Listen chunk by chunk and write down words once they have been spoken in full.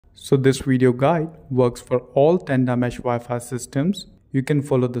So this video guide works for all Tenda Mesh Wi-Fi systems. You can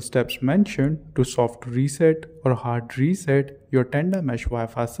follow the steps mentioned to soft reset or hard reset your Tenda Mesh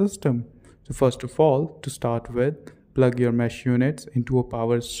Wi-Fi system. So first of all, to start with, plug your mesh units into a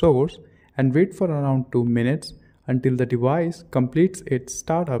power source and wait for around 2 minutes until the device completes its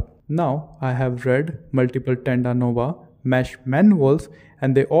startup. Now I have read multiple Tenda Nova mesh manuals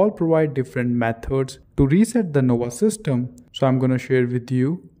and they all provide different methods to reset the Nova system. So I'm going to share with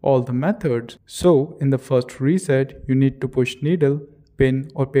you all the methods. So in the first reset, you need to push needle,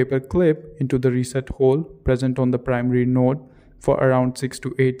 pin or paper clip into the reset hole present on the primary node for around 6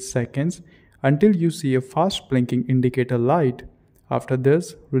 to 8 seconds until you see a fast blinking indicator light. After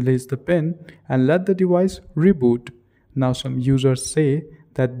this, release the pin and let the device reboot. Now some users say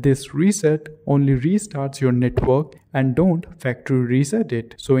that this reset only restarts your network and don't factory reset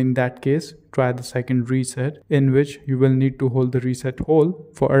it. So in that case, try the second reset, in which you will need to hold the reset hole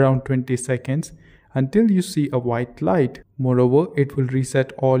for around 20 seconds until you see a white light. Moreover, it will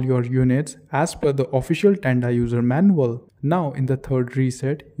reset all your units as per the official Tenda user manual. Now in the third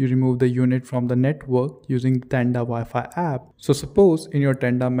reset, you remove the unit from the network using the Tenda Wi-Fi app. So suppose in your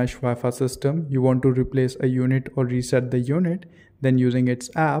Tenda Mesh Wi-Fi system, you want to replace a unit or reset the unit, then using its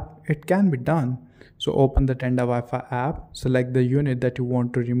app, it can be done. So open the Tenda Wi-Fi app, select the unit that you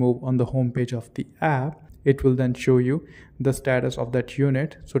want to remove on the home page of the app. It will then show you the status of that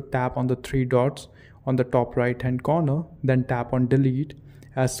unit. So tap on the 3 dots on the top right hand corner, then tap on delete.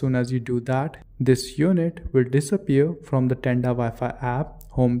 As soon as you do that, this unit will disappear from the Tenda Wi-Fi app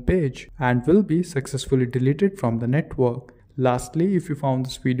home page and will be successfully deleted from the network. Lastly, if you found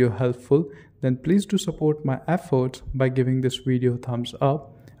this video helpful, then please do support my efforts by giving this video a thumbs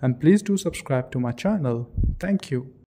up and please do subscribe to my channel. Thank you.